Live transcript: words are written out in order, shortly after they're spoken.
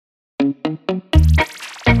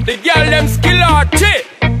The girl them skill arty.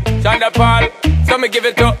 Shonda Paul, some give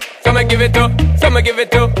it to, some give it to, some give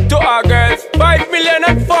it to our girls. 5 million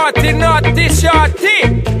and 40 naughty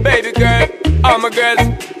shorty. Baby girl, all my girls,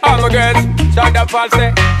 all my girls. Shonda Paul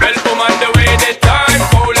say, well, come on the way the time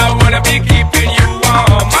cold, I wanna be keeping you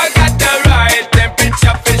warm. I got the right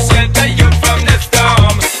temperature for shelter you from the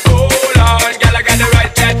storm. Hold on, girl, I got the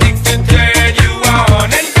right tactics to turn you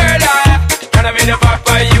on. And girl, I wanna be the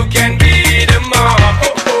papa, you can be the mom.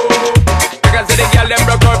 I can see the girl them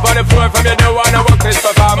broke out on the floor. From you don't wanna work this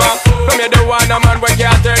performer. From you don't wanna man when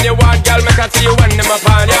can't turn you on. Girl, make I see you when them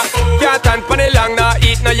upon ya. Can't stand for the long, nah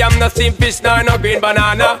eat no yam, no steamed fish, no green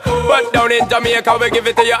banana. But down in Jamaica we give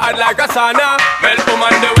it to you hot like a sauna. Well, come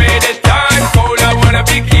on the way the time cold, I wanna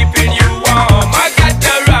be keeping you warm. I got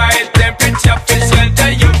the right temperature for shelter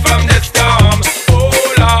you from the storm.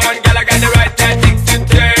 Hold on, girl, I got the right tactics to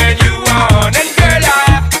turn you on. And girl,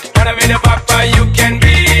 I wanna be the papa, you can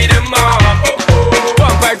be the mom.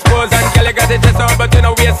 Bumper exposed and girl, you got it just out, but you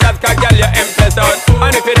know we out, cause girl, you empress out.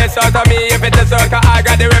 And if it is out of me, if it is out, cause I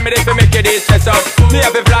got the remedy to make you this stress out. Me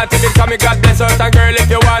have a flat if it come, me got bless out. And girl, if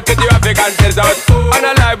you want it, you have to confess out. And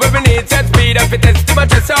a life where we need set speed, if it is too much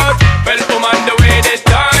stress out. Well, come on the way the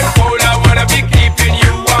time cold, I wanna be keeping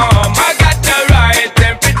you warm. I got the right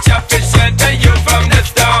temperature for shelter you from the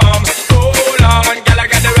storm. Hold on, girl, I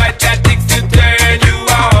got the right tactics to turn you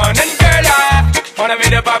on. And girl, I wanna be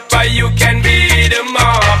the papa, you can be the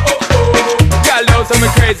mom. Girl, know some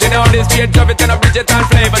crazy now, this straight drop it and a Bridget and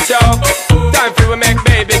flavor show. Time for we make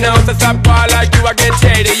baby now, so stop all like you, I get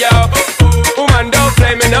shady, yo. Woman, don't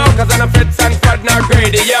play me now, cause I'm a fits and fat, not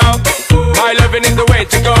greedy, yo. My loving is the way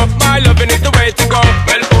to go, my loving is the way to go.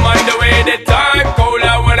 Well, woman, the way the time cold,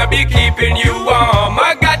 I wanna be keeping you warm.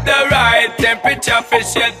 I got the right temperature for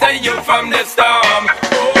shelter you from the storm.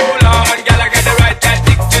 Hold on, girl, I got the right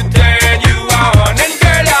tactics to turn you on. And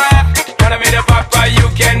girl, I wanna be the papa, you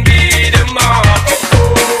can be the mom.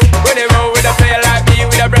 When they roll with a player like me,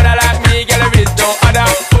 with a brother like me, girl, there is no other.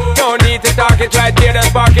 No need to talk it right here,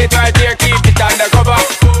 just park it right here, keep it undercover.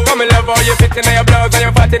 Come in love how you fit in your blouse and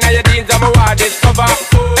your fat in your jeans, I'm a wild discover.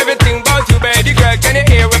 Everything about you, baby girl, can you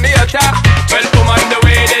hear when me utter? Well, come on the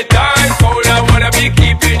way the time cold, I wanna be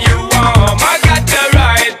keeping you warm. I got the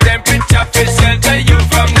right temperature for shelter you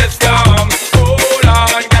from the storm. Hold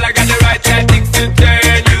on, girl, I got the right tactics to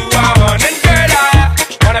turn you on. And girl, I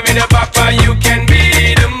wanna be the papa, you can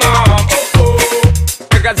be the mom.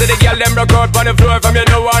 Because the girl them broke out on the floor. From you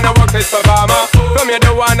don't wanna work this performer. From you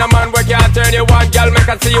don't wanna man where can't turn you on. Girl, make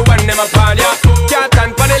I see you when them upon ya. Can't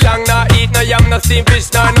stand for the long, nah eat no yam, no steamed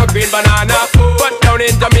fish, no green banana. But down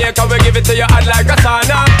in Jamaica we give it to you hot like a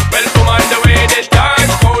sauna. Well, come on the way the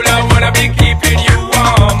time cold, I wanna be keeping you